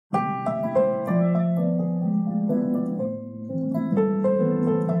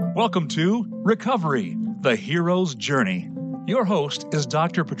Welcome to Recovery, the Hero's Journey. Your host is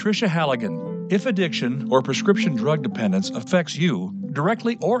Dr. Patricia Halligan. If addiction or prescription drug dependence affects you,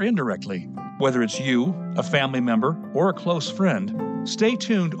 directly or indirectly, whether it's you, a family member, or a close friend, stay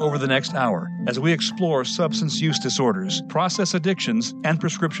tuned over the next hour as we explore substance use disorders, process addictions, and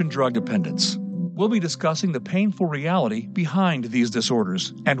prescription drug dependence. We'll be discussing the painful reality behind these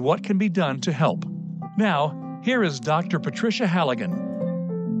disorders and what can be done to help. Now, here is Dr. Patricia Halligan.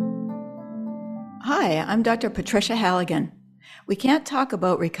 Hi, I'm Dr. Patricia Halligan. We can't talk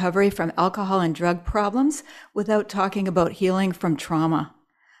about recovery from alcohol and drug problems without talking about healing from trauma.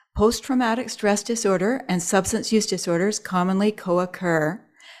 Post-traumatic stress disorder and substance use disorders commonly co-occur.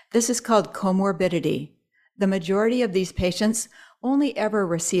 This is called comorbidity. The majority of these patients only ever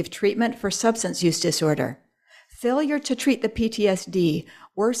receive treatment for substance use disorder. Failure to treat the PTSD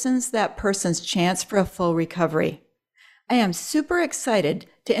worsens that person's chance for a full recovery. I am super excited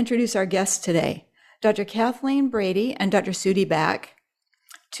to introduce our guests today, Dr. Kathleen Brady and Dr. Sudie Back,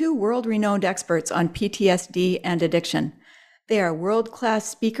 two world-renowned experts on PTSD and addiction. They are world-class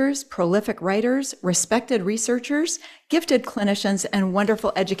speakers, prolific writers, respected researchers, gifted clinicians, and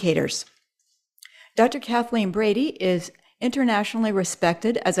wonderful educators. Dr. Kathleen Brady is internationally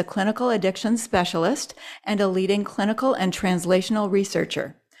respected as a clinical addiction specialist and a leading clinical and translational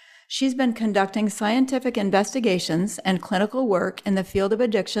researcher. She's been conducting scientific investigations and clinical work in the field of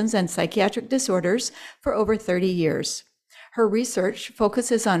addictions and psychiatric disorders for over 30 years. Her research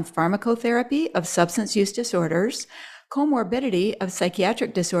focuses on pharmacotherapy of substance use disorders, comorbidity of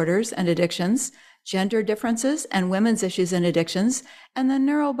psychiatric disorders and addictions, gender differences and women's issues and addictions, and the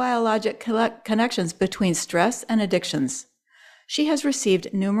neurobiologic connections between stress and addictions. She has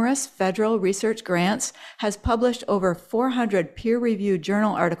received numerous federal research grants, has published over 400 peer-reviewed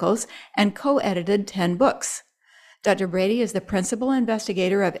journal articles, and co-edited 10 books. Dr. Brady is the principal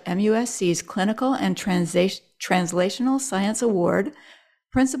investigator of MUSC's Clinical and Translational Science Award,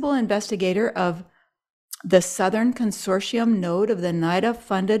 principal investigator of the Southern Consortium node of the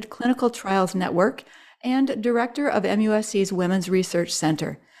NIDA-funded Clinical Trials Network, and director of MUSC's Women's Research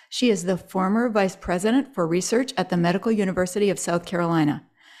Center. She is the former vice president for research at the Medical University of South Carolina.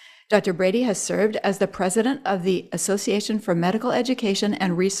 Dr. Brady has served as the president of the Association for Medical Education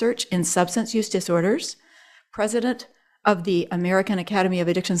and Research in Substance Use Disorders, president of the American Academy of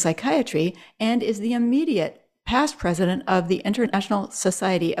Addiction Psychiatry, and is the immediate past president of the International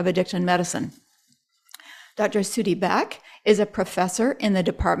Society of Addiction Medicine. Dr. Sudie Back is a professor in the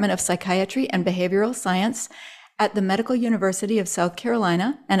Department of Psychiatry and Behavioral Science at the Medical University of South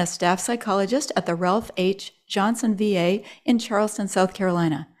Carolina and a staff psychologist at the Ralph H. Johnson VA in Charleston, South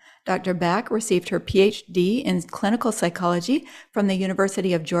Carolina. Dr. Back received her PhD in clinical psychology from the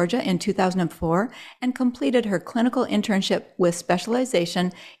University of Georgia in 2004 and completed her clinical internship with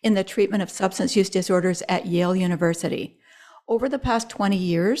specialization in the treatment of substance use disorders at Yale University. Over the past 20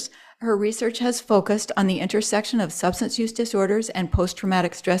 years, her research has focused on the intersection of substance use disorders and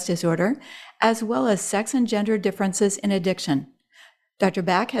post-traumatic stress disorder, as well as sex and gender differences in addiction. Dr.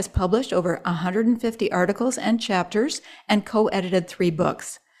 Back has published over 150 articles and chapters and co-edited 3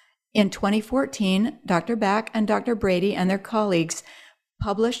 books. In 2014, Dr. Back and Dr. Brady and their colleagues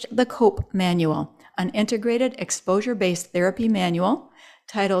published the COPE Manual, an integrated exposure-based therapy manual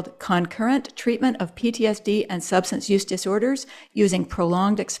titled Concurrent Treatment of PTSD and Substance Use Disorders Using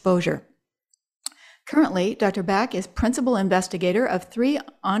Prolonged Exposure. Currently, Dr. Back is principal investigator of 3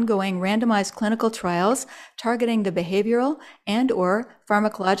 ongoing randomized clinical trials targeting the behavioral and/or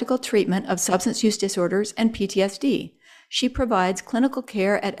pharmacological treatment of substance use disorders and PTSD. She provides clinical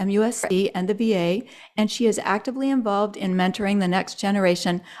care at MUSC and the VA, and she is actively involved in mentoring the next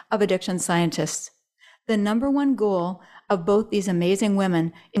generation of addiction scientists. The number one goal of both these amazing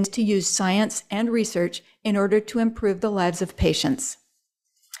women is to use science and research in order to improve the lives of patients.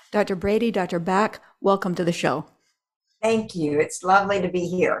 Dr. Brady, Dr. Back, welcome to the show. Thank you. It's lovely to be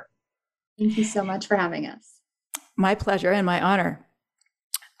here. Thank you so much for having us. My pleasure and my honor.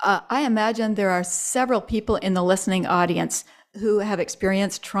 I imagine there are several people in the listening audience who have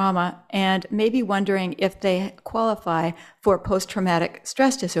experienced trauma and may be wondering if they qualify for post-traumatic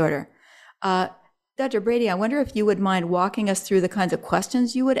stress disorder. Dr. Brady, I wonder if you would mind walking us through the kinds of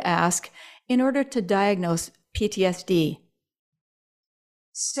questions you would ask in order to diagnose PTSD.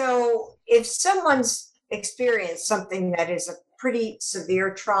 So if someone's experienced something that is a pretty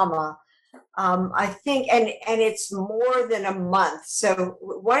severe trauma, I think, and it's more than a month. So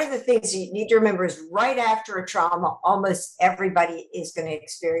one of the things you need to remember is right after a trauma, almost everybody is going to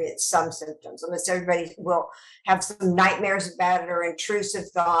experience some symptoms. Almost everybody will have some nightmares about it or intrusive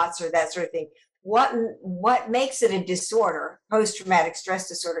thoughts or that sort of thing. what makes it a disorder, post-traumatic stress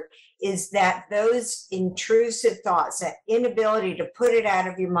disorder, is that those intrusive thoughts, that inability to put it out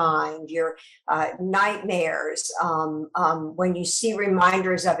of your mind, your nightmares, when you see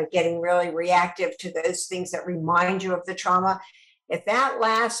reminders of it, getting really reactive to those things that remind you of the trauma. If that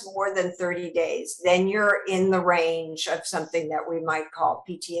lasts more than 30 days, then you're in the range of something that we might call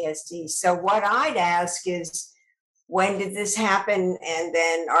PTSD. So what I'd ask is, when did this happen? And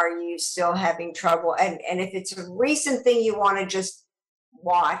then are you still having trouble? And if it's a recent thing, you want to just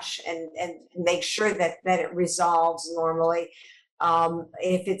watch and make sure that it resolves normally.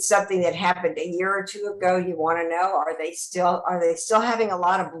 If it's something that happened a year or two ago, you want to know, are they still having a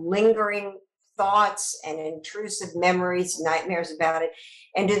lot of lingering thoughts and intrusive memories, nightmares about it?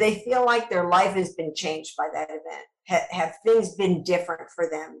 And do they feel like their life has been changed by that event? Have things been different for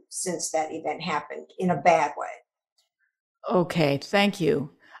them since that event happened in a bad way? Okay, thank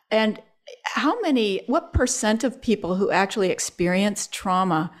you. And what percent of people who actually experience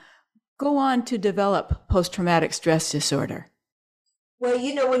trauma go on to develop post-traumatic stress disorder? Well,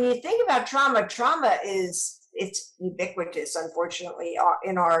 when you think about trauma it's ubiquitous, unfortunately,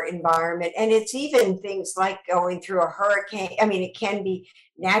 in our environment. And it's even things like going through a hurricane. I mean, it can be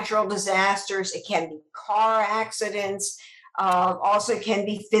natural disasters, it can be car accidents, also can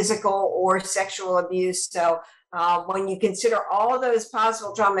be physical or sexual abuse. So when you consider all of those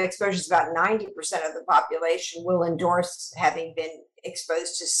possible trauma exposures, about 90% of the population will endorse having been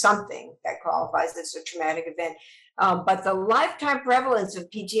exposed to something that qualifies as a traumatic event. But the lifetime prevalence of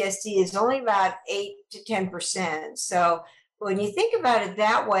PTSD is only about 8 to 10%. So when you think about it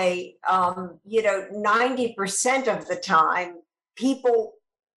that way, 90% of the time, people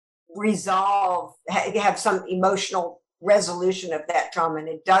have some emotional resolution of that trauma, and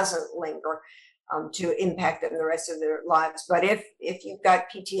it doesn't linger to impact them the rest of their lives. But if you've got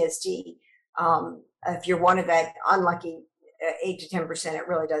PTSD, if you're one of that unlucky 8 to 10%, it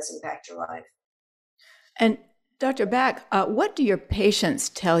really does impact your life. And Dr. Back, what do your patients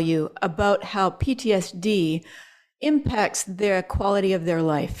tell you about how PTSD impacts their quality of their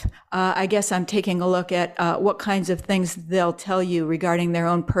life? I guess I'm taking a look at what kinds of things they'll tell you regarding their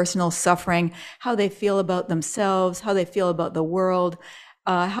own personal suffering, how they feel about themselves, how they feel about the world,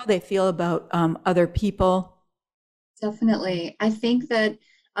 how they feel about other people. Definitely. I think that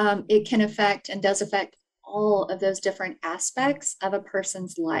it can affect and does affect all of those different aspects of a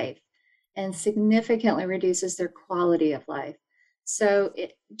person's life and significantly reduces their quality of life. So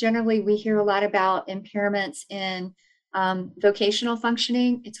generally, we hear a lot about impairments in vocational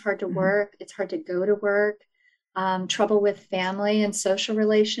functioning. It's hard to work. It's hard to go to work. Trouble with family and social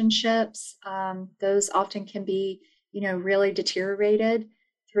relationships. Those often can be, really deteriorated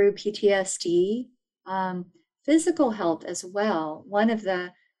through PTSD. Physical health as well. One of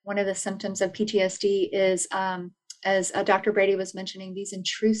the symptoms of PTSD is, as Dr. Brady was mentioning, these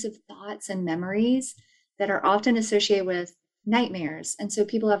intrusive thoughts and memories that are often associated with nightmares. And so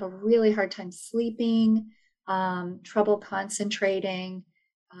people have a really hard time sleeping, trouble concentrating.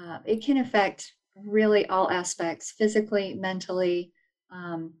 It can affect really all aspects, physically, mentally,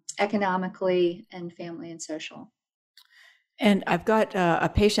 economically, and family and social. And I've got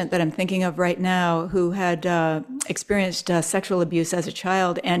a patient that I'm thinking of right now who had experienced sexual abuse as a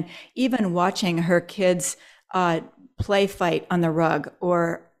child, and even watching her kids play fight on the rug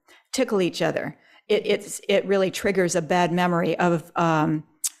or tickle each other, it really triggers a bad memory of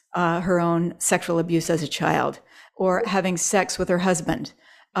her own sexual abuse as a child, or having sex with her husband.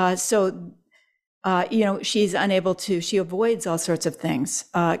 She's unable to, she avoids all sorts of things,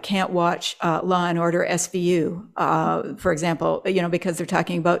 can't watch Law and Order SVU, for example, because they're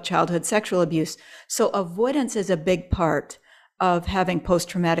talking about childhood sexual abuse. So avoidance is a big part of having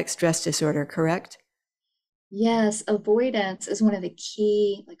post-traumatic stress disorder, correct? Yes, avoidance is one of the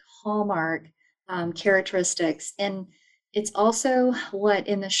key hallmark characteristics. And it's also what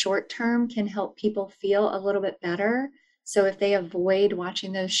in the short term can help people feel a little bit better. So if they avoid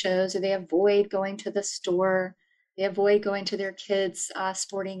watching those shows, or they avoid going to the store, they avoid going to their kids'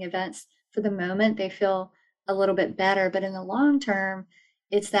 sporting events, for the moment, they feel a little bit better. But in the long term,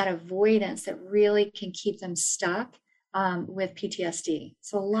 it's that avoidance that really can keep them stuck with PTSD.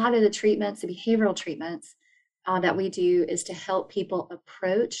 So a lot of the treatments, the behavioral treatments that we do, is to help people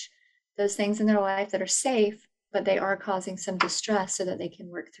approach those things in their life that are safe, but they are causing some distress, so that they can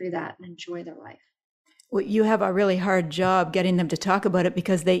work through that and enjoy their life. Well, you have a really hard job getting them to talk about it,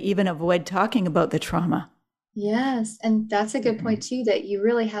 because they even avoid talking about the trauma. Yes. And that's a good point too, that you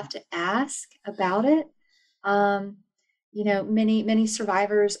really have to ask about it. Many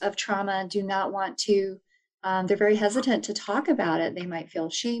survivors of trauma do not want to they're very hesitant to talk about it. They might feel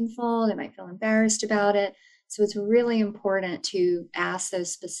shameful, they might feel embarrassed about it. So it's really important to ask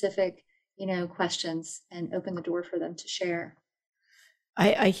those specific, questions and open the door for them to share.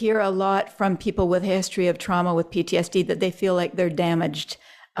 I hear a lot from people with a history of trauma with PTSD that they feel like they're damaged.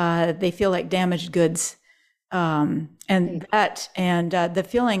 They feel like damaged goods. And the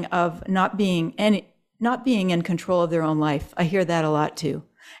feeling of not being in control of their own life. I hear that a lot too.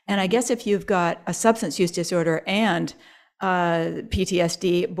 And I guess if you've got a substance use disorder and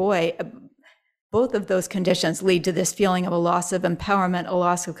PTSD, boy, both of those conditions lead to this feeling of a loss of empowerment, a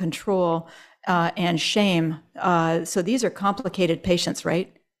loss of control, and shame. So these are complicated patients,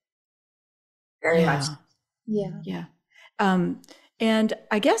 right? Very much. Yeah. And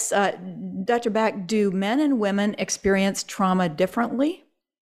I guess, Dr. Back, do men and women experience trauma differently?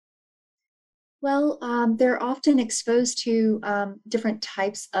 Well, they're often exposed to different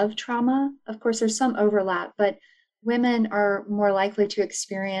types of trauma. Of course, there's some overlap, but women are more likely to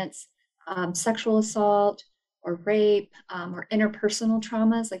experience sexual assault or rape or interpersonal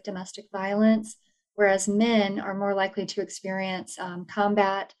traumas like domestic violence, whereas men are more likely to experience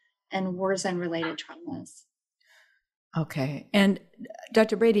combat and war zone related traumas. Okay. And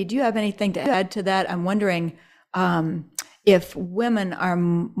Dr. Brady, do you have anything to add to that? I'm wondering if women are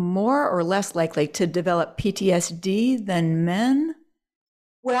more or less likely to develop PTSD than men?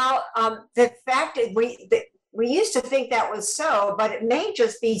 Well, the fact that we used to think that was so, but it may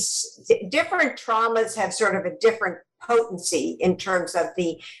just be different traumas have sort of a different potency in terms of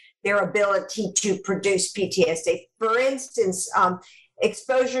their ability to produce PTSD. For instance,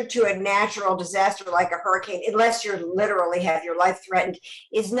 exposure to a natural disaster like a hurricane, unless you literally have your life threatened,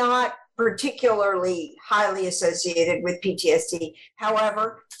 is not particularly highly associated with PTSD.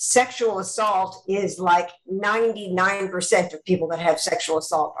 However, sexual assault is like 99% of people that have sexual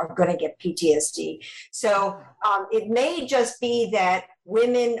assault are going to get PTSD. So it may just be that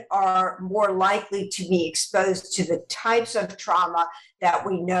women are more likely to be exposed to the types of trauma that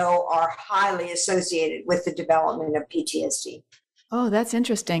we know are highly associated with the development of PTSD. Oh, that's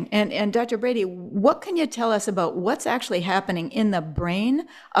interesting. And Dr. Brady, what can you tell us about what's actually happening in the brain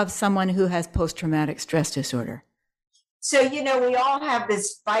of someone who has post-traumatic stress disorder? So, we all have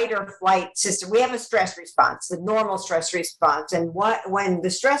this fight or flight system. We have a stress response, the normal stress response. And when the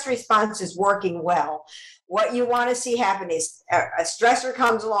stress response is working well, what you want to see happen is a stressor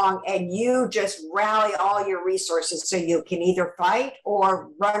comes along and you just rally all your resources so you can either fight or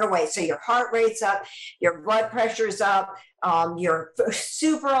run away. So your heart rate's up, your blood pressure's up, you're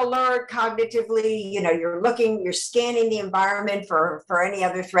super alert cognitively, you're scanning the environment for any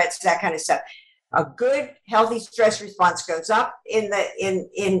other threats, that kind of stuff. A good, healthy stress response goes up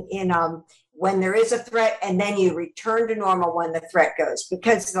when there is a threat, and then you return to normal when the threat goes.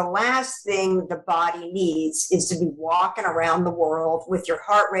 Because the last thing the body needs is to be walking around the world with your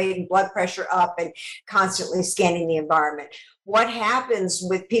heart rate and blood pressure up and constantly scanning the environment. What happens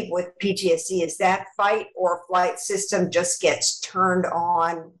with people with PTSD is that fight or flight system just gets turned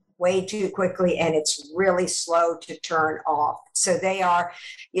on way too quickly, and it's really slow to turn off. So they are,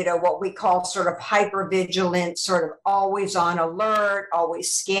 what we call sort of hypervigilant, sort of always on alert,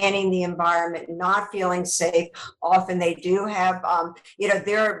 always scanning the environment, not feeling safe. Often they do have,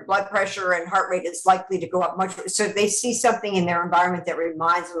 their blood pressure and heart rate is likely to go up much. So if they see something in their environment that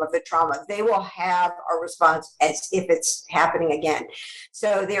reminds them of the trauma, they will have a response as if it's happening again.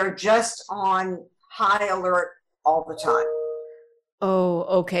 So they're just on high alert all the time. Oh,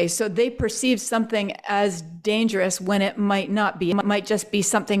 okay. So they perceive something as dangerous when it might not be. It might just be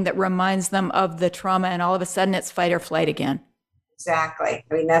something that reminds them of the trauma, and all of a sudden it's fight or flight again. Exactly.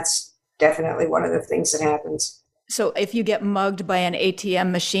 I mean, that's definitely one of the things that happens. So if you get mugged by an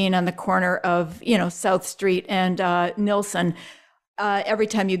ATM machine on the corner of, South Street and Nilsson, every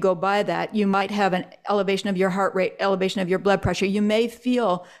time you go by that, you might have an elevation of your heart rate, elevation of your blood pressure. You may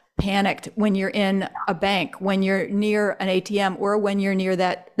feel panicked when you're in a bank, when you're near an ATM, or when you're near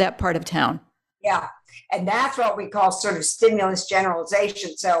that part of town. Yeah. And that's what we call sort of stimulus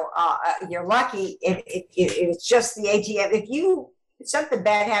generalization. So you're lucky if it's just the ATM. If something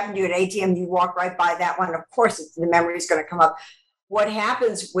bad happened to you at ATM, you walk right by that one, of course the memory is going to come up. What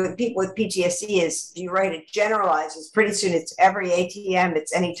happens with people with PTSD is, you're right, it generalizes. Pretty soon it's every ATM,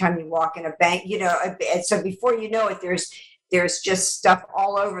 it's anytime you walk in a bank, and so before you know it, there's just stuff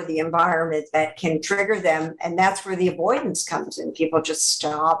all over the environment that can trigger them. And that's where the avoidance comes in. People just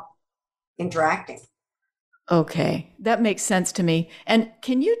stop interacting. Okay, that makes sense to me. And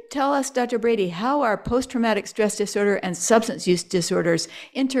can you tell us, Dr. Brady, how are post-traumatic stress disorder and substance use disorders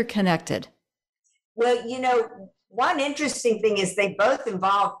interconnected? Well, one interesting thing is they both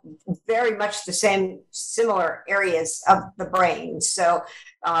involve very much the same similar areas of the brain. So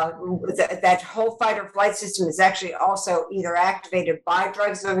that whole fight or flight system is actually also either activated by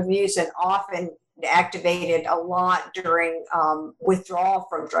drugs of abuse and often activated a lot during withdrawal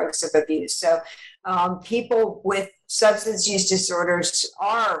from drugs of abuse. So people with substance use disorders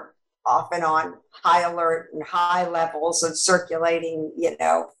are often on high alert and high levels of circulating,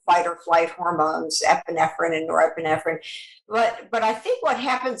 fight or flight hormones, epinephrine and norepinephrine. But I think what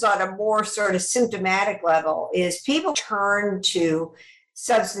happens on a more sort of symptomatic level is people turn to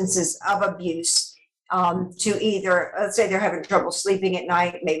substances of abuse to either, let's say they're having trouble sleeping at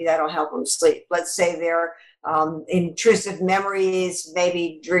night, maybe that'll help them sleep. Let's say they're intrusive memories,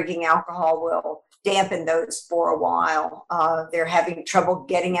 maybe drinking alcohol will dampen those for a while. They're having trouble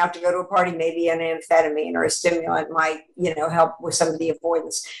getting out to go to a party, maybe an amphetamine or a stimulant might, help with some of the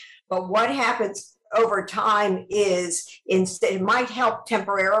avoidance. But what happens over time is it might help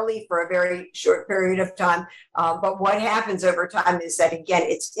temporarily for a very short period of time. But what happens over time is that, again,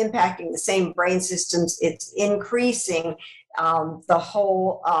 it's impacting the same brain systems. It's increasing the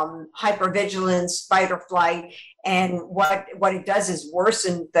whole hypervigilance, fight or flight. And what it does is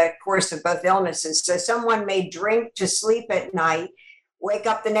worsen the course of both illnesses. So someone may drink to sleep at night, wake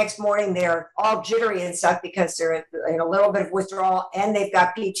up the next morning, they're all jittery and stuff because they're in a little bit of withdrawal and they've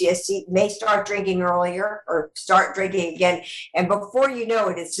got PTSD, may start drinking earlier or start drinking again. And before you know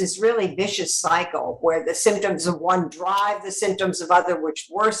it, it's this really vicious cycle where the symptoms of one drive the symptoms of other, which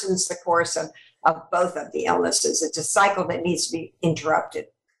worsens the course of both of the illnesses. It's a cycle that needs to be interrupted.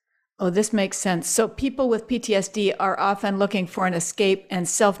 Oh, this makes sense. So people with PTSD are often looking for an escape and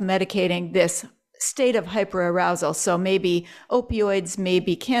self-medicating this state of hyperarousal. So maybe opioids,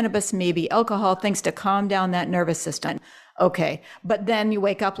 maybe cannabis, maybe alcohol, things to calm down that nervous system. Okay. But then you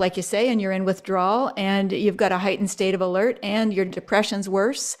wake up, like you say, and you're in withdrawal and you've got a heightened state of alert and your depression's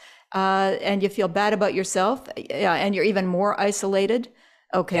worse and you feel bad about yourself and you're even more isolated.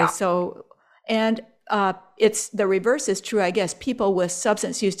 Okay. Yeah. So, and it's the reverse is true, I guess. People with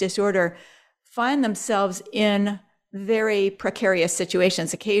substance use disorder find themselves in very precarious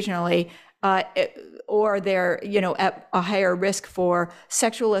situations occasionally, or they're, at a higher risk for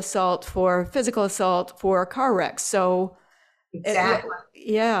sexual assault, for physical assault, for car wrecks. So,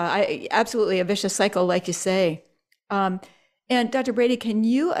 exactly. Absolutely a vicious cycle, like you say. And Dr. Brady, can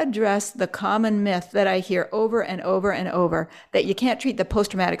you address the common myth that I hear over and over and over that you can't treat the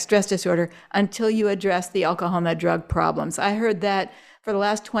post-traumatic stress disorder until you address the alcohol and the drug problems? I heard that for the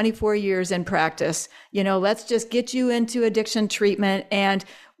last 24 years in practice. Let's just get you into addiction treatment and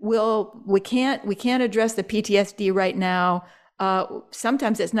we can't address the PTSD right now.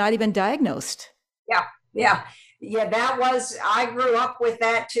 Sometimes it's not even diagnosed. Yeah. I grew up with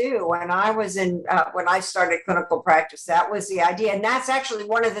that too. When I started clinical practice, that was the idea. And that's actually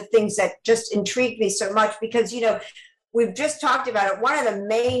one of the things that just intrigued me so much because, we've just talked about it. One of the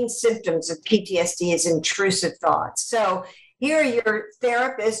main symptoms of PTSD is intrusive thoughts. So here your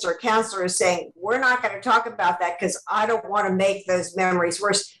therapist or counselor is saying, we're not going to talk about that because I don't want to make those memories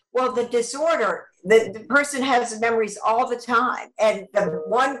worse. Well, the disorder, the person has memories all the time. And the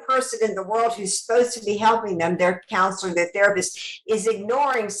one person in the world who's supposed to be helping them, their counselor, their therapist, is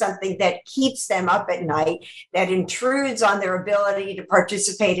ignoring something that keeps them up at night, that intrudes on their ability to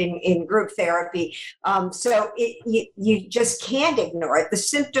participate in group therapy. So you just can't ignore it. The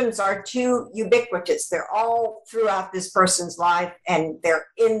symptoms are too ubiquitous. They're all throughout this person's life and they're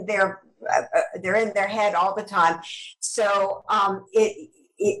in their head all the time. So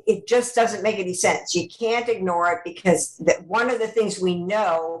it just doesn't make any sense. You can't ignore it because one of the things we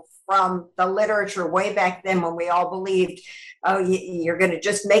know from the literature way back then when we all believed, oh, you're going to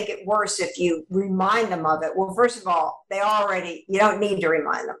just make it worse if you remind them of it. Well, first of all, you don't need to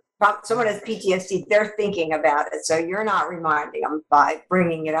remind them. Someone has PTSD, they're thinking about it. So you're not reminding them by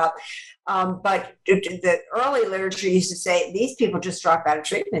bringing it up. But the early literature used to say, these people just drop out of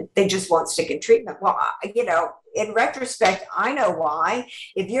treatment. They just won't stick in treatment. Well, in retrospect, I know why.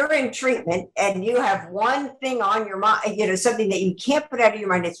 If you're in treatment and you have one thing on your mind, something that you can't put out of your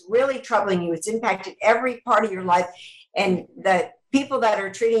mind, it's really troubling you. It's impacted every part of your life. And the people that are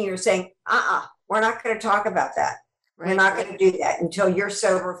treating you are saying, we're not going to talk about that. Right. We're not going to do that until you're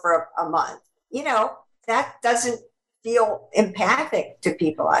sober for a month. That doesn't feel empathic to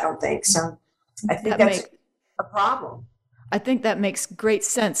people, I don't think. So I think that's a problem. I think that makes great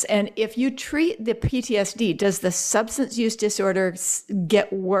sense. And if you treat the PTSD, does the substance use disorder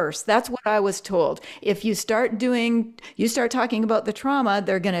get worse? That's what I was told. If you start talking about the trauma,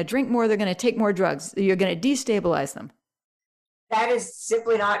 they're going to drink more, they're going to take more drugs, you're going to destabilize them. That is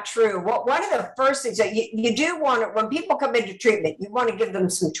simply not true. One of the first things that you do want to, when people come into treatment, you want to give them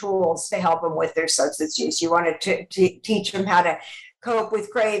some tools to help them with their substance use. You want to teach them how to cope with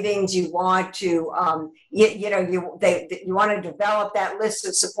cravings. You want to, you want to develop that list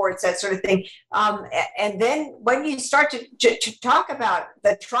of supports, that sort of thing. And then when you start to talk about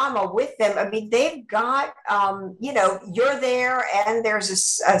the trauma with them, I mean, they've got, you're there, and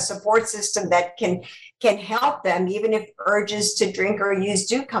there's a support system that can help them, even if urges to drink or use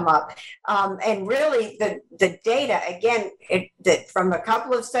do come up. And really, the data, again, from a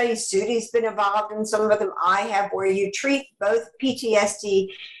couple of studies, Sudi's been involved in some of them, I have, where you treat both PTSD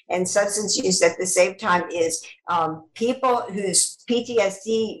and substance use at the same time, is people whose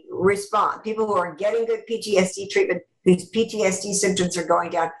PTSD respond, people who are getting good PTSD treatment, whose PTSD symptoms are going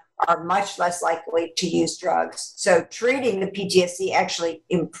down, are much less likely to use drugs. So treating the PTSD actually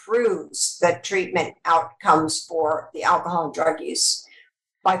improves the treatment outcomes for the alcohol and drug use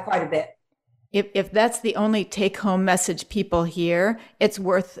by quite a bit. If that's the only take-home message people hear, it's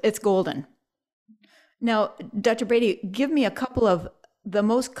golden. Now, Dr. Brady, give me a couple of the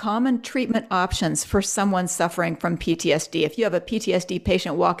most common treatment options for someone suffering from PTSD. If you have a PTSD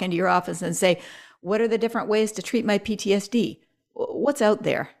patient walk into your office and say, what are the different ways to treat my PTSD? What's out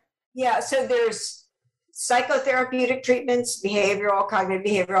there? Yeah, so there's psychotherapeutic treatments, behavioral, cognitive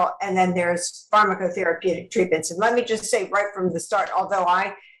behavioral, and then there's pharmacotherapeutic treatments. And let me just say right from the start, although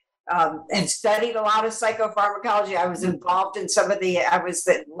I have studied a lot of psychopharmacology, I was involved in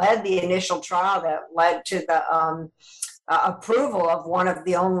led the initial trial that led to the approval of one of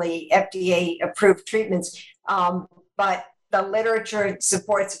the only FDA approved treatments. But the literature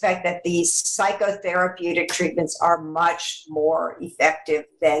supports the fact that these psychotherapeutic treatments are much more effective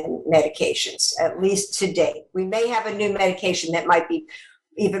than medications, at least to date. We may have a new medication that might be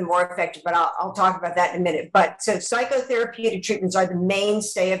even more effective, but I'll talk about that in a minute. But so psychotherapeutic treatments are the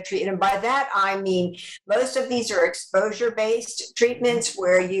mainstay of treatment. And by that, I mean, most of these are exposure-based treatments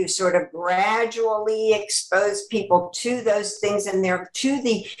where you sort of gradually expose people to those things in there, to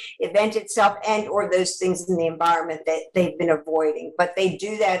the event itself, and or those things in the environment that they've been avoiding. But they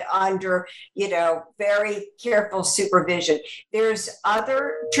do that under, very careful supervision. There's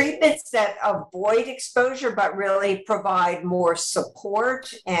other treatments that avoid exposure, but really provide more support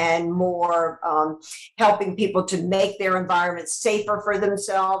and more helping people to make their environment safer for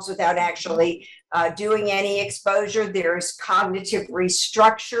themselves without actually doing any exposure. There's cognitive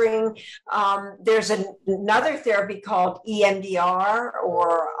restructuring. There's another therapy called EMDR,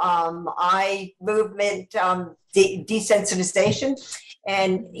 or eye movement desensitization.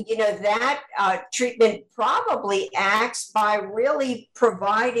 And, that treatment probably acts by really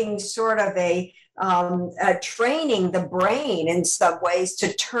providing sort of a training the brain in some ways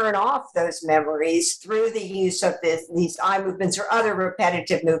to turn off those memories through the use of these eye movements or other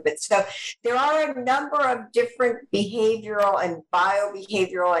repetitive movements. So there are a number of different behavioral and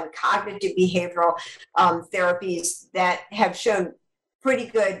biobehavioral and cognitive behavioral therapies that have shown pretty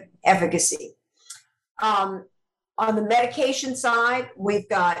good efficacy. On the medication side, we've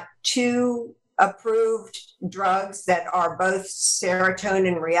got 2 approved drugs that are both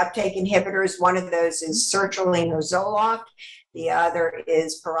serotonin reuptake inhibitors. One of those is sertraline or Zoloft. The other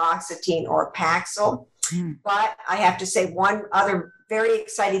is paroxetine or Paxil. But I have to say, one other very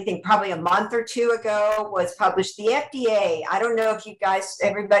exciting thing, probably a month or 2 ago, was published. The FDA, I don't know if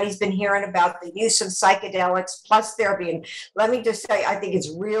everybody's been hearing about the use of psychedelics plus therapy. And let me just say, I think it's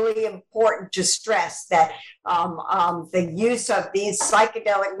really important to stress that the use of these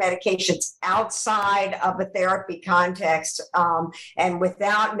psychedelic medications outside of a therapy context and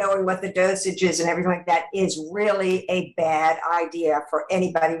without knowing what the dosage is and everything like that is really a bad idea for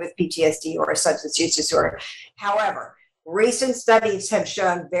anybody with PTSD or a substance use disorder. However, recent studies have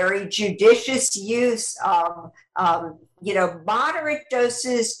shown very judicious use of, moderate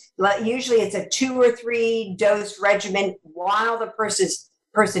doses. Usually it's a 2 or 3 dose regimen while the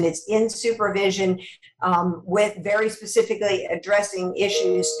person is in supervision, with very specifically addressing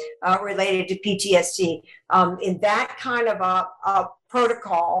issues related to PTSD. In that kind of a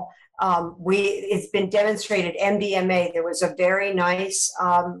protocol, it's been demonstrated MDMA. There was a very nice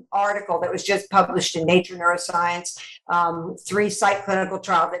article that was just published in Nature Neuroscience, 3-site clinical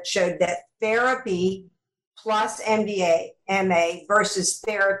trial that showed that therapy plus MDMA versus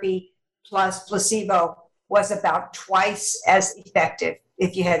therapy plus placebo was about twice as effective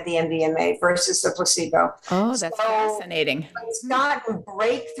if you had the MDMA versus the placebo. Oh, that's fascinating. It's gotten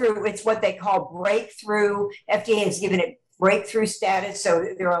breakthrough. It's what they call breakthrough. FDA has given it breakthrough status, so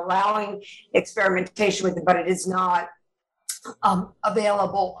they're allowing experimentation with it, but it is not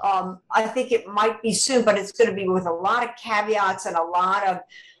available. I think it might be soon, but it's going to be with a lot of caveats and a lot of,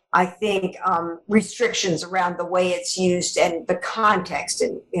 I think, restrictions around the way it's used and the context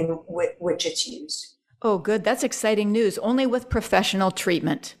in which it's used. Oh, good. That's exciting news. Only with professional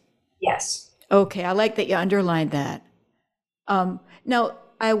treatment. Yes. Okay, I like that you underlined that. Now,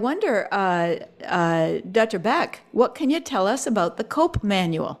 I wonder, Dr. Beck, what can you tell us about the COPE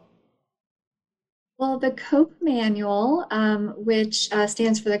manual? Well, the COPE manual, which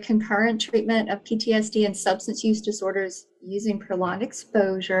stands for the Concurrent Treatment of PTSD and Substance Use Disorders Using Prolonged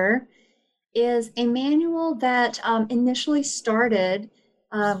Exposure, is a manual that initially started,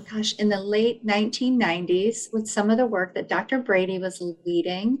 in the late 1990s with some of the work that Dr. Brady was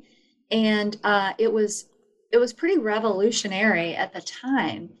leading. And it was pretty revolutionary at the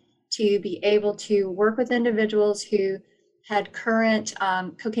time to be able to work with individuals who had current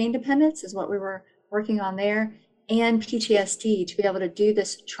cocaine dependence, is what we were working on there, and PTSD, to be able to do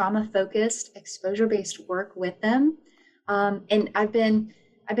this trauma-focused, exposure-based work with them. And I've been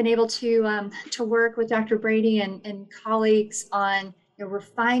able to work with Dr. Brady and colleagues on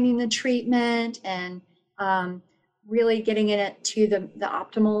refining the treatment and really getting it to the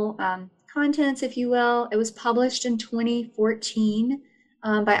optimal contents, if you will. It was published in 2014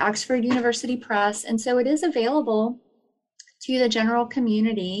 by Oxford University Press, and so it is available to the general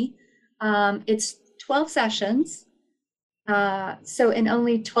community. It's 12 sessions. So in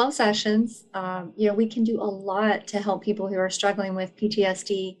only 12 sessions, we can do a lot to help people who are struggling with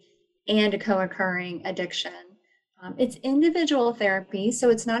PTSD and a co-occurring addiction. It's individual therapy, so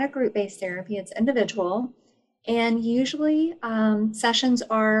it's not a group-based therapy, it's individual. And usually sessions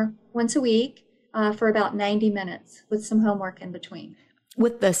are once a week for about 90 minutes with some homework in between.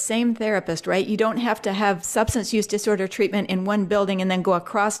 With the same therapist, right? You don't have to have substance use disorder treatment in one building and then go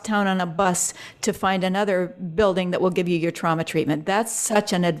across town on a bus to find another building that will give you your trauma treatment. That's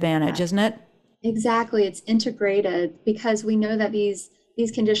such an advantage, isn't it? Exactly. It's integrated because we know that these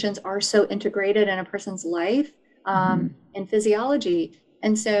conditions are so integrated in a person's life and physiology.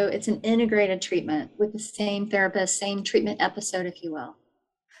 And so it's an integrated treatment with the same therapist, same treatment episode, if you will.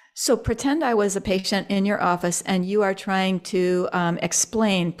 So pretend I was a patient in your office and you are trying to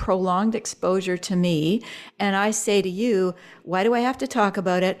explain prolonged exposure to me. And I say to you, why do I have to talk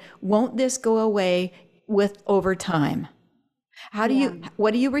about it? Won't this go away with over time?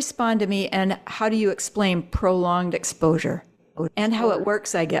 What do you respond to me, and how do you explain prolonged exposure and how it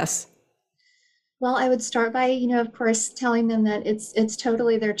works, I guess? Well, I would start by, of course, telling them that it's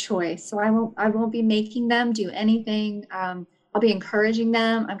totally their choice. So I won't be making them do anything. I'll be encouraging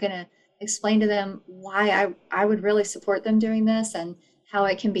them. I'm going to explain to them why I would really support them doing this and how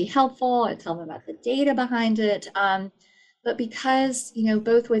it can be helpful. I tell them about the data behind it. But because,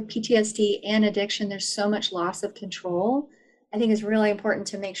 both with PTSD and addiction, there's so much loss of control, I think it's really important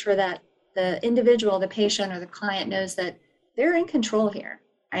to make sure that the individual, the patient or the client knows that they're in control here.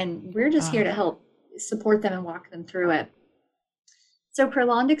 And we're just here to help support them and walk them through it. So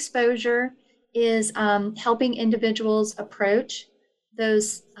prolonged exposure is helping individuals approach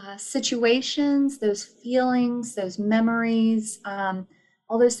those situations, those feelings, those memories,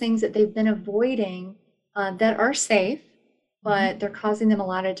 all those things that they've been avoiding that are safe, but they're causing them a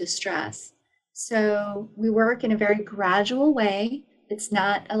lot of distress. So we work in a very gradual way. It's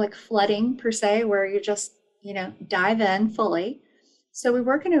not like flooding per se, where you just, dive in fully. So we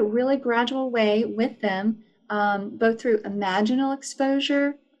work in a really gradual way with them, both through imaginal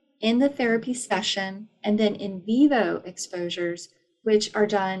exposure in the therapy session, and then in vivo exposures, which are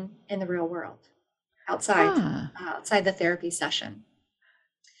done in the real world, outside the therapy session.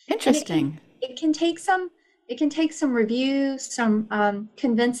 Interesting. It can take some review, some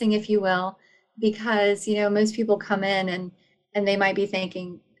convincing, if you will, because most people come in and they might be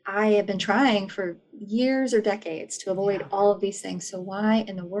thinking, I have been trying for years or decades to avoid all of these things. So why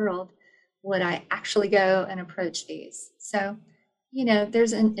in the world would I actually go and approach these? So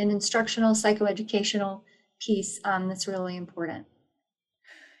there's an instructional, psychoeducational piece that's really important.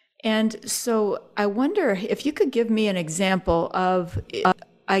 And so I wonder if you could give me an example of,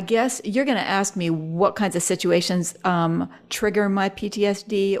 I guess you're going to ask me what kinds of situations trigger my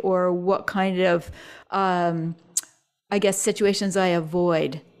PTSD, or what kind of, situations I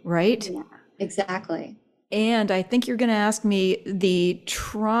avoid, right? Yeah, exactly. And I think you're going to ask me the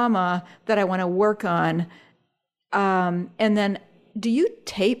trauma that I want to work on. And then, do you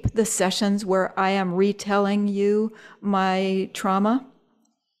tape the sessions where I am retelling you my trauma?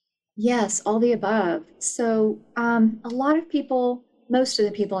 Yes, all the above. So a lot of people, most of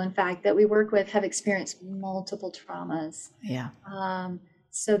the people, in fact, that we work with have experienced multiple traumas. Yeah.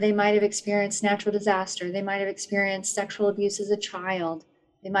 So they might have experienced natural disaster. They might have experienced sexual abuse as a child.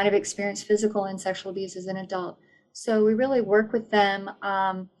 They might have experienced physical and sexual abuse as an adult. So we really work with them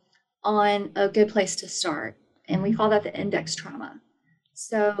on a good place to start. And we call that the index trauma.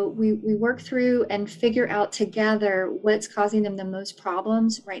 So we work through and figure out together what's causing them the most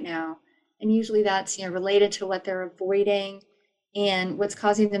problems right now. And usually that's, related to what they're avoiding and what's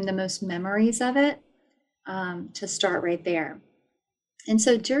causing them the most memories of it, to start right there. And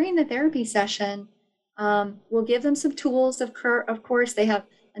so during the therapy session, we'll give them some tools. Of course, they have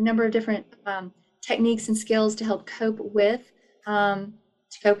a number of different techniques and skills to help cope with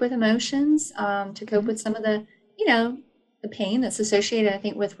emotions, to cope with some of the, the pain that's associated, I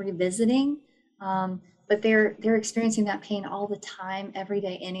think, with revisiting. But they're experiencing that pain all the time, every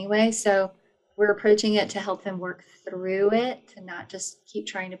day anyway. So we're approaching it to help them work through it, to not just keep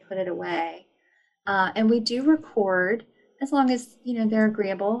trying to put it away. And we do record, as long as they're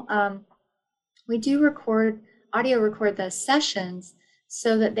agreeable. We do audio record those sessions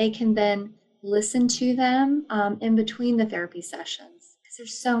so that they can then listen to them in between the therapy sessions, because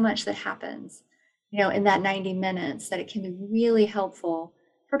there's so much that happens, in that 90 minutes, that it can be really helpful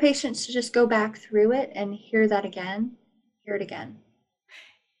for patients to just go back through it and hear it again.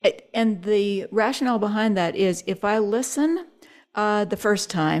 And the rationale behind that is, if I listen the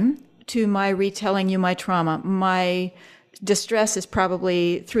first time to my retelling you my trauma, my distress is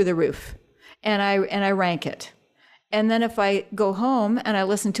probably through the roof, and I rank it. And then if I go home and I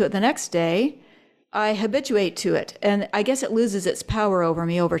listen to it the next day, I habituate to it, and I guess it loses its power over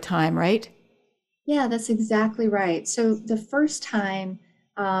me over time, right? Yeah, that's exactly right. So the first time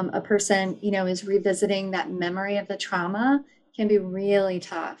a person, is revisiting that memory of the trauma can be really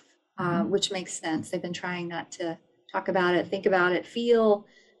tough, which makes sense. They've been trying not to talk about it, think about it, feel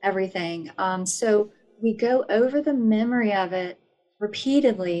everything. So we go over the memory of it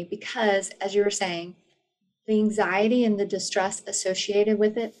repeatedly because, as you were saying, the anxiety and the distress associated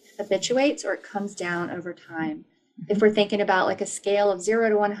with it habituates, or it comes down over time. If we're thinking about like a scale of 0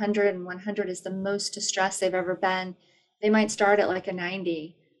 to 100, and 100 is the most distressed they've ever been, they might start at like a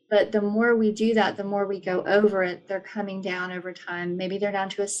 90. But the more we do that, the more we go over it, they're coming down over time. Maybe they're down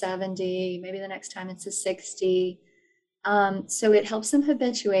to a 70, maybe the next time it's a 60. So it helps them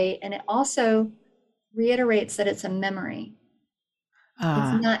habituate, and it also reiterates that it's a memory.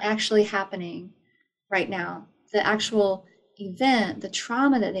 It's not actually happening right now. The actual event, the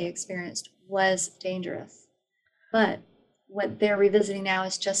trauma that they experienced, was dangerous. But what they're revisiting now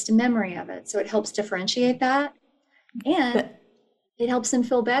is just a memory of it. So it helps differentiate that, and it helps them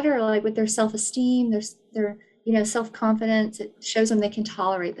feel better, like with their self-esteem, their self-confidence. It shows them they can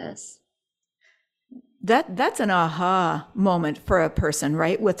tolerate this. That's an aha moment for a person,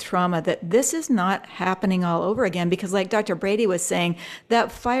 right, with trauma, that this is not happening all over again. Because like Dr. Brady was saying,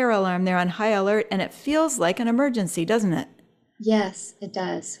 that fire alarm, they're on high alert, and it feels like an emergency, doesn't it? Yes, it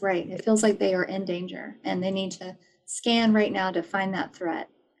does. Right. It feels like they are in danger and they need to scan right now to find that threat.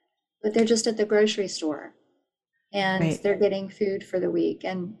 But they're just at the grocery store and they're getting food for the week,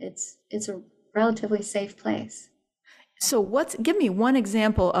 and it's a relatively safe place. So give me one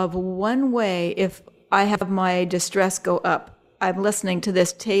example of one way, if I have my distress go up. I'm listening to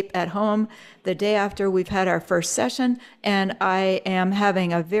this tape at home the day after we've had our first session, and I am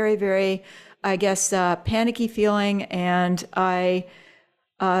having a very, very, I guess, panicky feeling, and I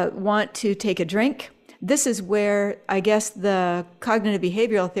want to take a drink. This is where I guess the cognitive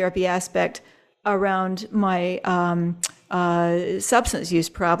behavioral therapy aspect around my substance use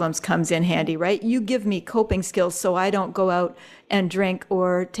problems comes in handy, right? You give me coping skills so I don't go out and drink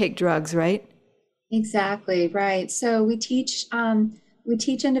or take drugs, right? Exactly, right. So we teach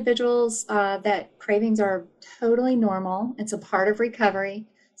individuals that cravings are totally normal. It's a part of recovery.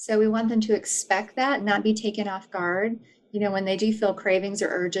 So we want them to expect that, not be taken off guard, when they do feel cravings or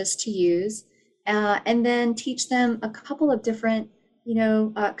urges to use, and then teach them a couple of different,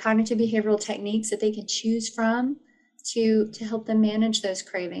 cognitive behavioral techniques that they can choose from to help them manage those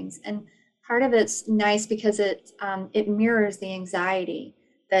cravings. And part of it's nice because it mirrors the anxiety.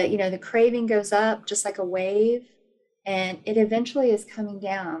 That the craving goes up just like a wave, and it eventually is coming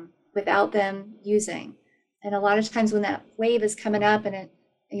down without them using. And a lot of times when that wave is coming up and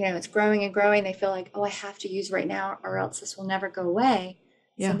it's growing and growing, they feel like, oh, I have to use right now or else this will never go away.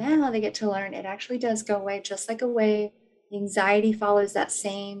 Yeah. So now they get to learn it actually does go away just like a wave. The anxiety follows that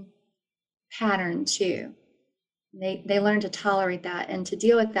same pattern too. They learn to tolerate that and to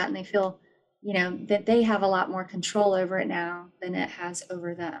deal with that, and they feel that they have a lot more control over it now than it has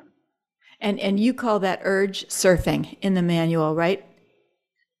over them. And you call that urge surfing in the manual, right?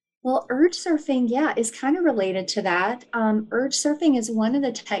 Well, urge surfing, yeah, is kind of related to that. Urge surfing is one of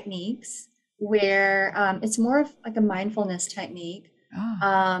the techniques where it's more of like a mindfulness technique.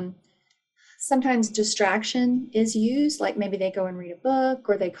 Um, Sometimes distraction is used, like maybe they go and read a book,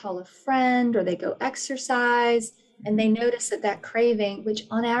 or they call a friend, or they go exercise, and they notice that that craving, which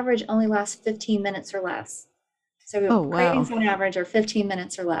on average only lasts 15 minutes or less. So Oh, wow. cravings on average are 15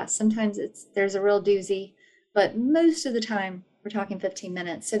 minutes or less. Sometimes there's a real doozy, but most of the time we're talking 15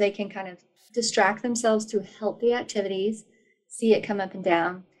 minutes. So they can kind of distract themselves through healthy activities, see it come up and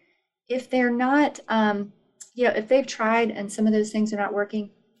down. If they're not, if they've tried and some of those things are not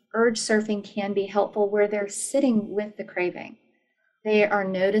working, urge surfing can be helpful where they're sitting with the craving. They are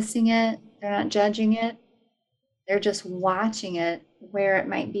noticing it, they're not judging it, they're just watching it, where it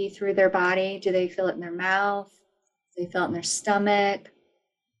might be through their body. Do they feel it in their mouth? Do they feel it in their stomach?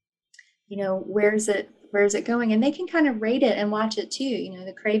 Where's it going? And they can kind of rate it and watch it too.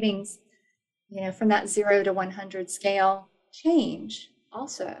 The cravings, from that 0 to 100 scale change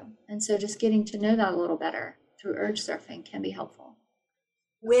also. And so just getting to know that a little better through urge surfing can be helpful.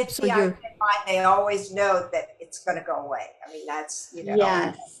 With the idea in mind, they always know that it's going to go away. I mean, that's,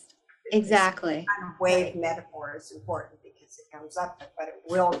 Yes, exactly. Kind of wave metaphor is important because it comes up, but it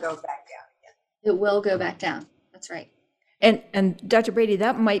will go back down again. It will go back down. That's right. And Dr. Brady,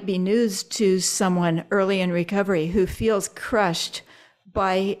 that might be news to someone early in recovery who feels crushed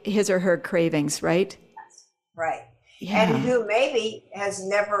by his or her cravings, right? Yes, right. Yeah. And who maybe has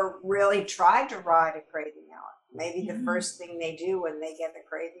never really tried to ride a craving out. Maybe the first thing they do when they get a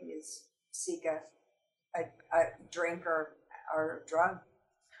craving is seek a drink or drug.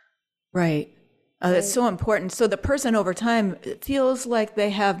 Right. That's so important. So the person over time feels like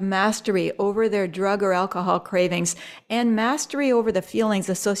they have mastery over their drug or alcohol cravings and mastery over the feelings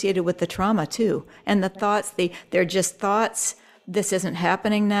associated with the trauma too. And the thoughts, they're just thoughts. This isn't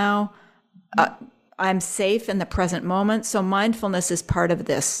happening now. I'm safe in the present moment. So mindfulness is part of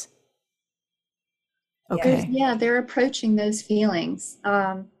this. Okay. Yeah, they're approaching those feelings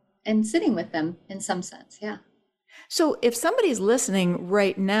and sitting with them in some sense. Yeah. So if somebody's listening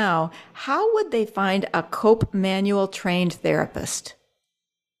right now, how would they find a COPE manual trained therapist?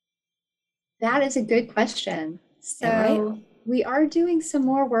 That is a good question. So we are doing some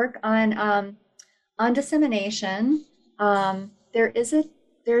more work on dissemination.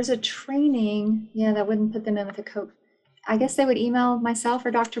 There's a training, that wouldn't put them in with a COPE. I guess they would email myself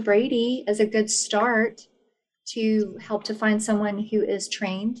or Dr. Brady as a good start to help to find someone who is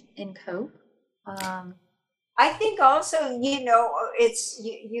trained in COPE. I think also, it's,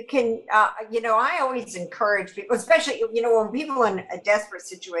 you can, I always encourage people, especially, when people in a desperate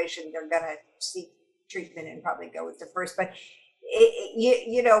situation, they're going to seek treatment and probably go with the first, but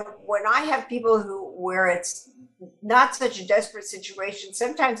when I have people where it's not such a desperate situation,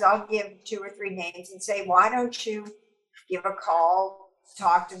 sometimes I'll give 2 or 3 names and say, why don't you give a call,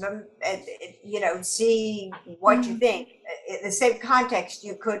 talk to them, and see what you think. In the same context,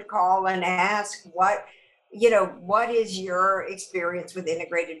 you could call and ask what is your experience with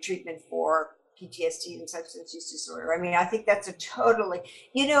integrated treatment for PTSD and substance use disorder? I mean, I think that's a totally,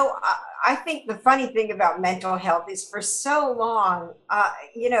 I think the funny thing about mental health is for so long,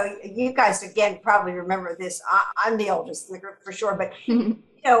 you guys again probably remember this. I'm the oldest in the group for sure, but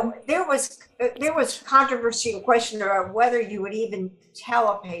there was controversy and question about whether you would even tell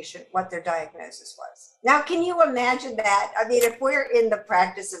a patient what their diagnosis was. Now, can you imagine that? I mean, if we're in the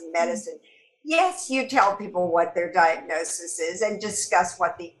practice of medicine, yes, you tell people what their diagnosis is and discuss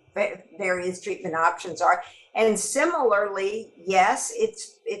what the various treatment options are. And similarly, yes,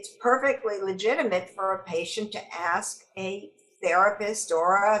 it's perfectly legitimate for a patient to ask a therapist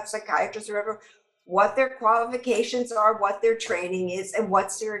or a psychiatrist or whatever what their qualifications are, what their training is, and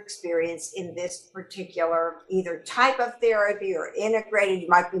what's their experience in this particular either type of therapy or integrated. You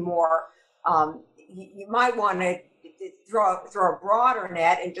might be more, you might want to throw a broader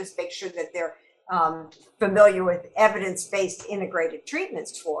net and just make sure that they're familiar with evidence-based integrated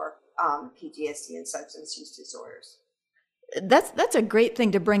treatments for PTSD and substance use disorders. That's a great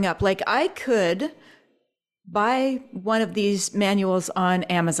thing to bring up. Like I could buy one of these manuals on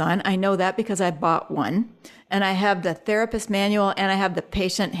Amazon. I know that because I bought one, and I have the therapist manual and I have the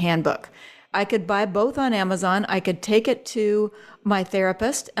patient handbook. I could buy both on Amazon. I could take it to my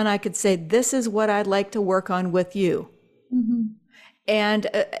therapist and I could say, this is what I'd like to work on with you. Mm-hmm. And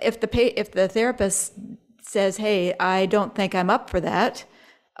if the therapist says, hey, I don't think I'm up for that,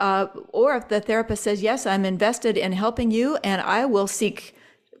 or if the therapist says, yes, I'm invested in helping you and I will seek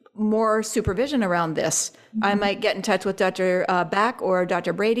more supervision around this. Mm-hmm. I might get in touch with Dr. Back or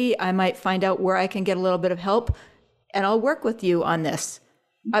Dr. Brady. I might find out where I can get a little bit of help and I'll work with you on this.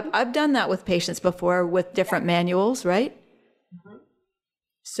 I've done that with patients before with different manuals, right? Mhm.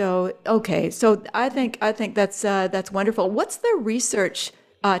 So, okay. So I think that's wonderful. What's the research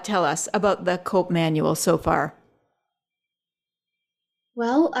tell us about the COPE manual so far?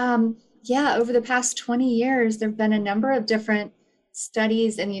 Well, yeah, over the past 20 years, there have been a number of different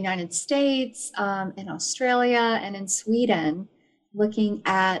studies in the United States, in Australia, and in Sweden, looking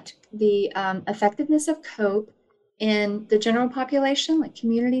at the effectiveness of COPE in the general population, like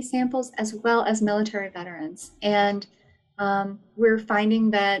community samples, as well as military veterans. And we're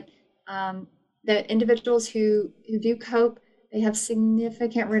finding that that individuals who do COPE, they have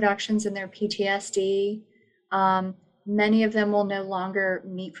significant reductions in their PTSD. Many of them will no longer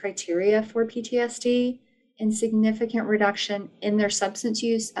meet criteria for PTSD, and significant reduction in their substance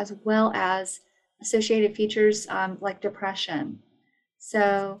use, as well as associated features like depression.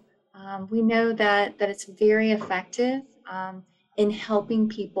 So we know that it's very effective in helping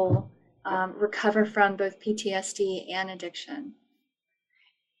people recover from both PTSD and addiction.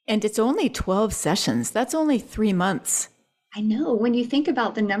 And it's only 12 sessions. That's only 3 months. I know when you think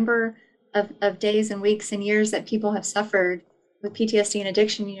about the number of days and weeks and years that people have suffered with PTSD and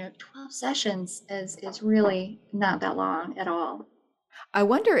addiction, 12 sessions is really not that long at all. I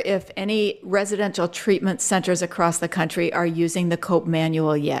wonder if any residential treatment centers across the country are using the COPE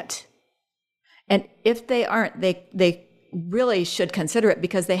manual yet. And if they aren't, they really should consider it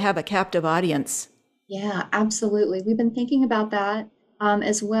because they have a captive audience. Yeah, absolutely. We've been thinking about that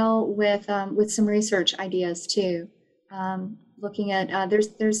as well with some research ideas too. Looking at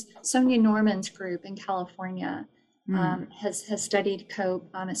there's Sonia Norman's group in California has studied COPE,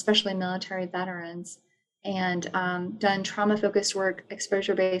 especially military veterans, and done trauma-focused work,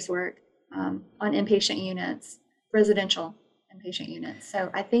 exposure-based work on inpatient units, residential inpatient units. So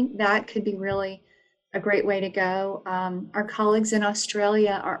I think that could be really a great way to go. Our colleagues in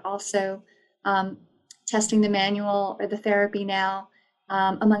Australia are also testing the manual or the therapy now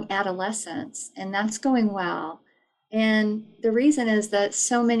among adolescents, and that's going well. And the reason is that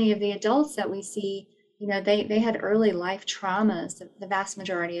so many of the adults that we see, they had early life traumas, the vast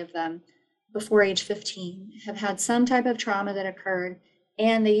majority of them, before age 15, have had some type of trauma that occurred,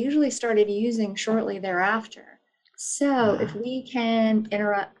 and they usually started using shortly thereafter. So if we can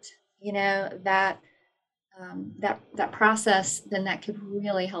interrupt, that process, then that could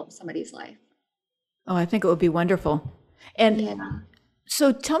really help somebody's life. Oh, I think it would be wonderful. And Yeah.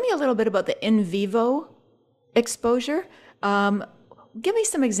 so tell me a little bit about the in vivo exposure. Give me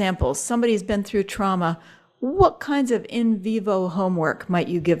some examples. Somebody's been through trauma. What kinds of in vivo homework might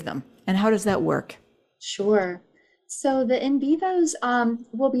you give them? And how does that work? Sure. So the in vivos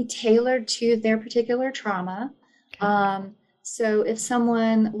will be tailored to their particular trauma. So if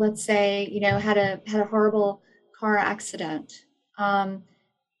someone, let's say, had a horrible car accident,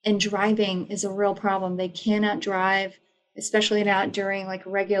 and driving is a real problem. They cannot drive, especially not during like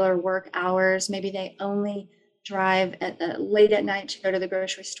regular work hours. Maybe they only drive late at night to go to the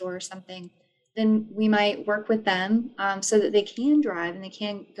grocery store or something. Then we might work with them so that they can drive and they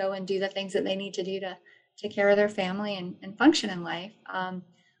can go and do the things that they need to do to take care of their family and function in life.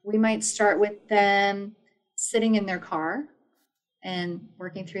 We might start with them sitting in their car and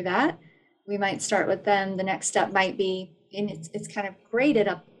working through that. We might start with them. The next step might be, and it's kind of graded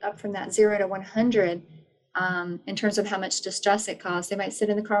up from that 0 to 100 in terms of how much distress it caused. They might sit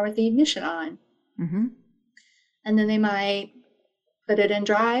in the car with the ignition on. Mm-hmm. And then they might put it in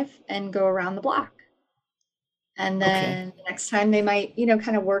drive and go around the block. And then the next time they might,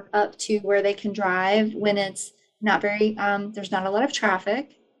 kind of work up to where they can drive when it's not very, there's not a lot of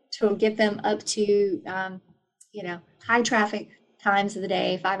traffic, to get them up to, high traffic times of the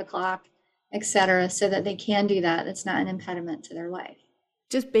day, 5 o'clock, et cetera, so that they can do that. It's not an impediment to their life.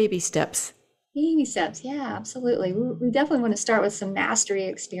 Just baby steps. Baby steps. Yeah, absolutely. We definitely want to start with some mastery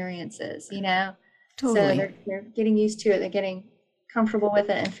experiences, Totally. So they're getting used to it. They're getting comfortable with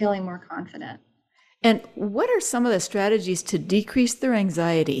it and feeling more confident. And what are some of the strategies to decrease their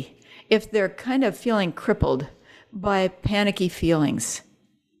anxiety if they're kind of feeling crippled by panicky feelings?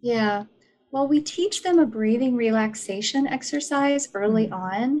 Yeah. Well, we teach them a breathing relaxation exercise early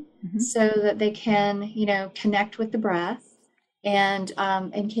on so that they can, connect with the breath and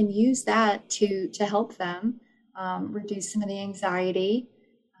can use that to help them reduce some of the anxiety.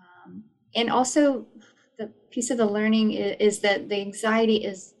 And also, the piece of the learning is that the anxiety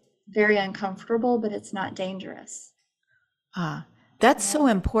is very uncomfortable, but it's not dangerous. That's so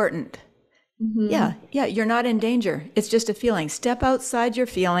important. Yeah, you're not in danger. It's just a feeling. Step outside your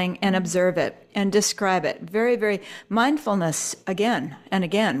feeling and observe it and describe it. Very, very mindfulness again and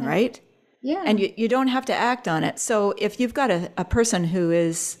again, right? Yeah. And you don't have to act on it. So if you've got a person who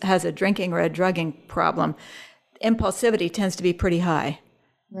has a drinking or a drugging problem, impulsivity tends to be pretty high.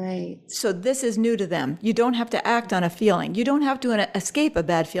 Right. So this is new to them. You don't have to act on a feeling. You don't have to escape a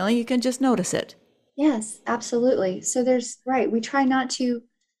bad feeling. You can just notice it. Yes, absolutely. So we try not to,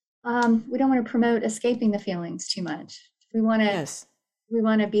 we don't want to promote escaping the feelings too much. We want to, Yes. we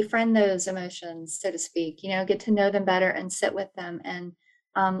want to befriend those emotions, so to speak, get to know them better and sit with them and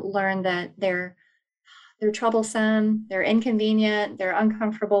learn that they're troublesome, they're inconvenient, they're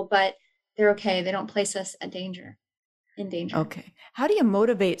uncomfortable, but they're okay. They don't place us in danger. Okay. How do you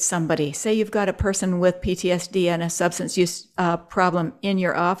motivate somebody? Say you've got a person with PTSD and a substance use problem in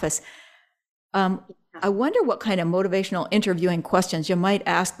your office. I wonder what kind of motivational interviewing questions you might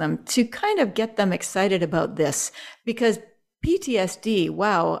ask them to kind of get them excited about this, because PTSD,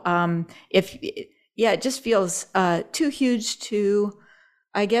 wow, it just feels too huge to,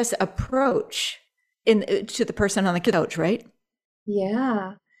 I guess, approach to the person on the couch, right?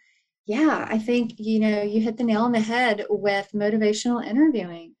 Yeah. Yeah, I think, you hit the nail on the head with motivational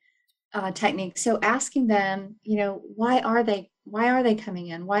interviewing techniques. So asking them, why are they coming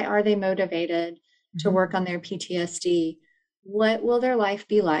in? Why are they motivated to work on their PTSD? What will their life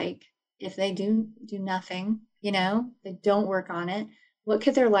be like if they do nothing, they don't work on it? What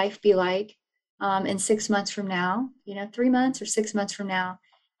could their life be like in 6 months from now, 3 months or 6 months from now,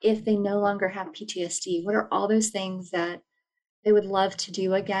 if they no longer have PTSD? What are all those things that they would love to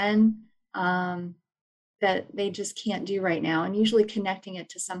do again that they just can't do right now? And usually connecting it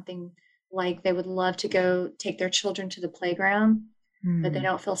to something like they would love to go take their children to the playground, but they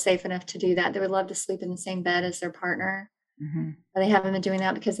don't feel safe enough to do that. They would love to sleep in the same bed as their partner, but they haven't been doing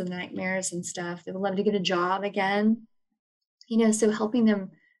that because of the nightmares and stuff. They would love to get a job again, so helping them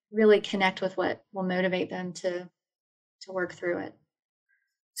really connect with what will motivate them to work through it.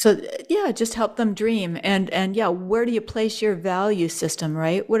 So yeah, just help them dream. And yeah, where do you place your value system,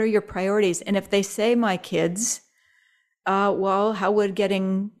 right? What are your priorities? And if they say, my kids, well, how would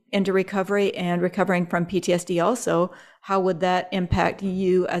getting into recovery and recovering from PTSD also, how would that impact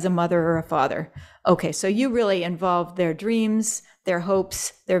you as a mother or a father? Okay, so you really involve their dreams, their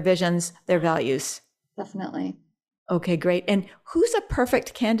hopes, their visions, their values. Definitely. Okay, great. And who's a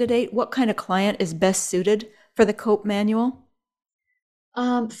perfect candidate? What kind of client is best suited for the COPE manual?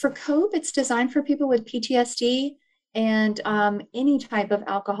 For COPE, it's designed for people with PTSD and any type of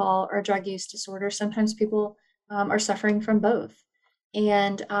alcohol or drug use disorder. Sometimes people are suffering from both.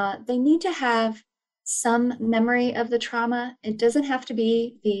 And they need to have some memory of the trauma. It doesn't have to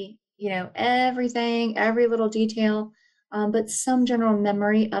be everything, every little detail, but some general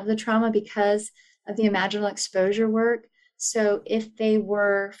memory of the trauma because of the imaginal exposure work. So if they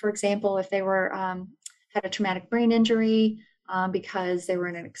were, for example, had a traumatic brain injury, because they were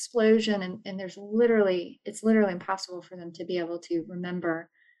in an explosion and it's literally impossible for them to be able to remember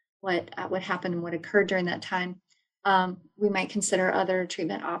what happened and what occurred during that time. We might consider other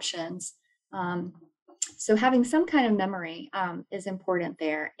treatment options. So having some kind of memory is important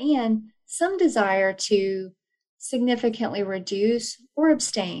there, and some desire to significantly reduce or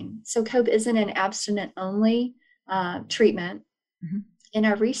abstain. So COPE isn't an abstinent-only treatment. In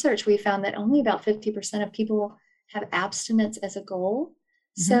our research, we found that only about 50% of people have abstinence as a goal.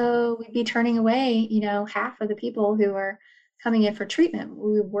 So we'd be turning away, half of the people who are coming in for treatment.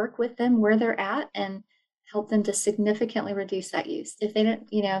 We would work with them where they're at and help them to significantly reduce that use. If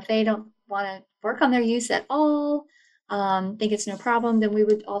they don't want to work on their use at all, think it's no problem, then we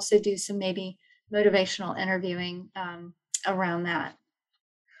would also do some maybe motivational interviewing around that.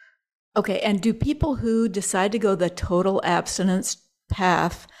 Okay, and do people who decide to go the total abstinence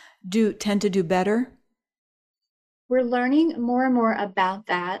path tend to do better? We're learning more and more about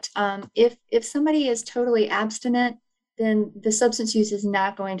that. If somebody is totally abstinent, then the substance use is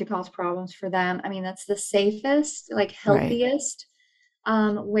not going to cause problems for them. I mean, that's the safest, healthiest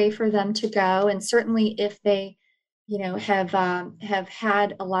way for them to go. And certainly if they, have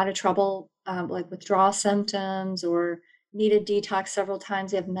had a lot of trouble, like withdrawal symptoms or needed detox several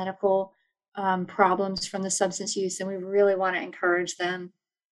times, they have medical problems from the substance use, and we really want to encourage them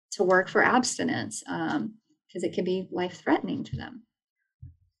to work for abstinence because it can be life-threatening to them.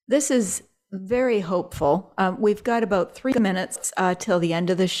 This is very hopeful. We've got about 3 minutes till the end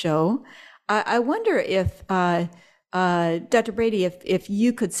of the show. I wonder if, Dr. Brady, if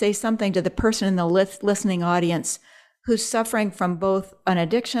you could say something to the person in the listening audience who's suffering from both an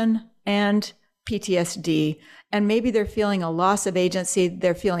addiction and PTSD, and maybe they're feeling a loss of agency,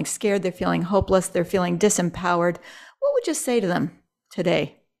 they're feeling scared, they're feeling hopeless, they're feeling disempowered. What would you say to them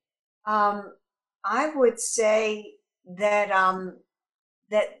today? I would say that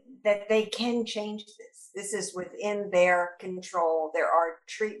that they can change this. This is within their control. There are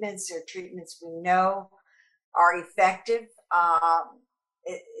treatments we know are effective.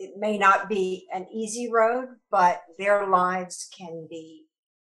 It may not be an easy road, but their lives can be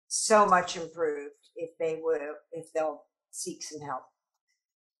so much improved if they'll seek some help.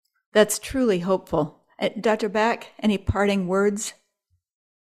 That's truly hopeful. Dr. Back, any parting words?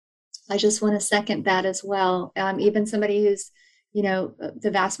 I just want to second that as well. Even somebody who's,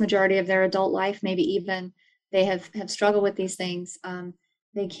 the vast majority of their adult life, maybe even they have struggled with these things,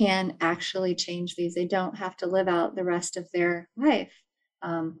 they can actually change these. They don't have to live out the rest of their life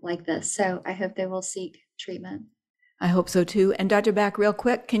like this. So I hope they will seek treatment. I hope so too. And Dr. Back, real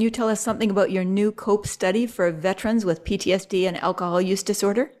quick, can you tell us something about your new COPE study for veterans with PTSD and alcohol use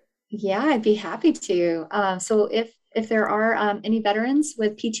disorder? Yeah, I'd be happy to. So if there are any veterans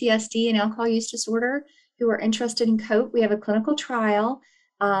with PTSD and alcohol use disorder who are interested in COPE, we have a clinical trial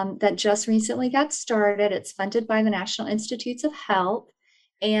that just recently got started. It's funded by the National Institutes of Health.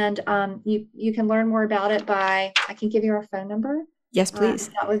 And you can learn more about it by, I can give you our phone number. Yes, please.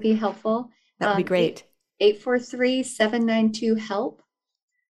 That would be helpful. That would be great. 843-792-HELP.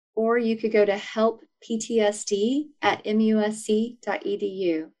 Or you could go to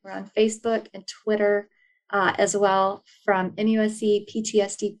helpptsd@musc.edu. We're on Facebook and Twitter as well, from MUSC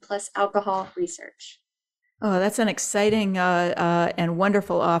PTSD plus alcohol research. Oh, that's an exciting and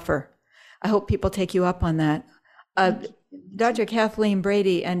wonderful offer. I hope people take you up on that. Dr. Kathleen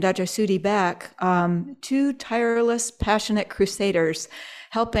Brady and Dr. Sudie Back, two tireless, passionate crusaders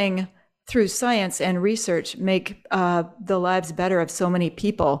helping through science and research make the lives better of so many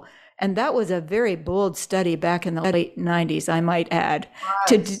people. And that was a very bold study back in the late 90s, I might add,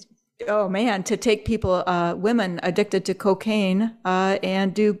 to take people, women addicted to cocaine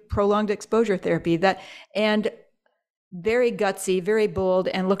and do prolonged exposure therapy. And very gutsy, very bold,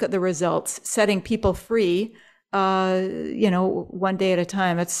 and look at the results, setting people free, one day at a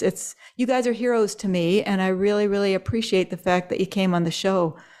time. It's you guys are heroes to me, and I really, really appreciate the fact that you came on the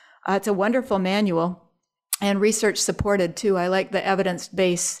show. It's a wonderful manual and research supported too. I like the evidence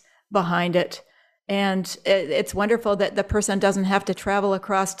base behind it. And it's wonderful that the person doesn't have to travel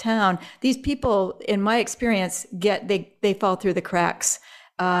across town. These people, in my experience, they fall through the cracks.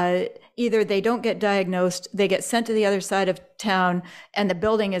 Either they don't get diagnosed, they get sent to the other side of town and the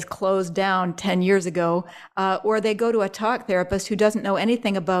building is closed down 10 years ago, or they go to a talk therapist who doesn't know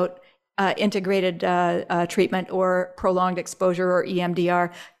anything about integrated treatment or prolonged exposure or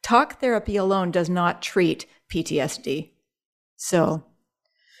EMDR. Talk therapy alone does not treat PTSD. So,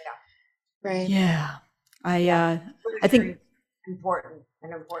 right. Yeah, I think an important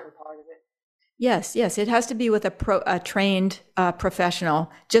part of it. Yes, it has to be with a trained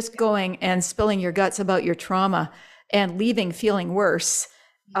professional. Just going and spilling your guts about your trauma and leaving feeling worse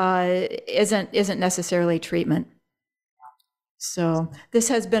isn't necessarily treatment. So this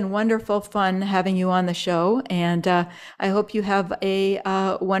has been wonderful fun having you on the show, and I hope you have a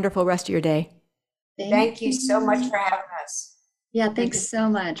wonderful rest of your day. Thank you so much for having us. Yeah, thanks so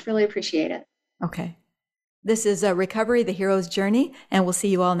much. Really appreciate it. Okay. This is Recovery, the Hero's Journey, and we'll see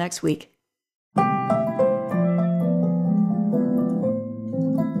you all next week.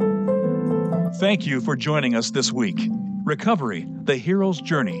 Thank you for joining us this week. Recovery, the Hero's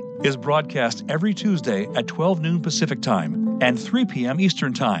Journey is broadcast every Tuesday at 12 noon Pacific Time and 3 p.m.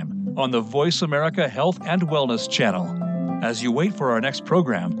 Eastern Time on the Voice America Health and Wellness channel. As you wait for our next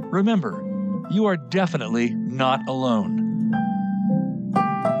program, remember, you are definitely not alone.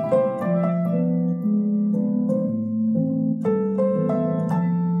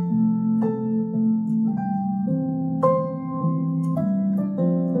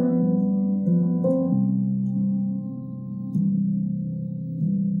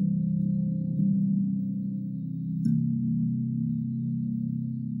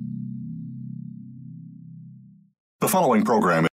 The following program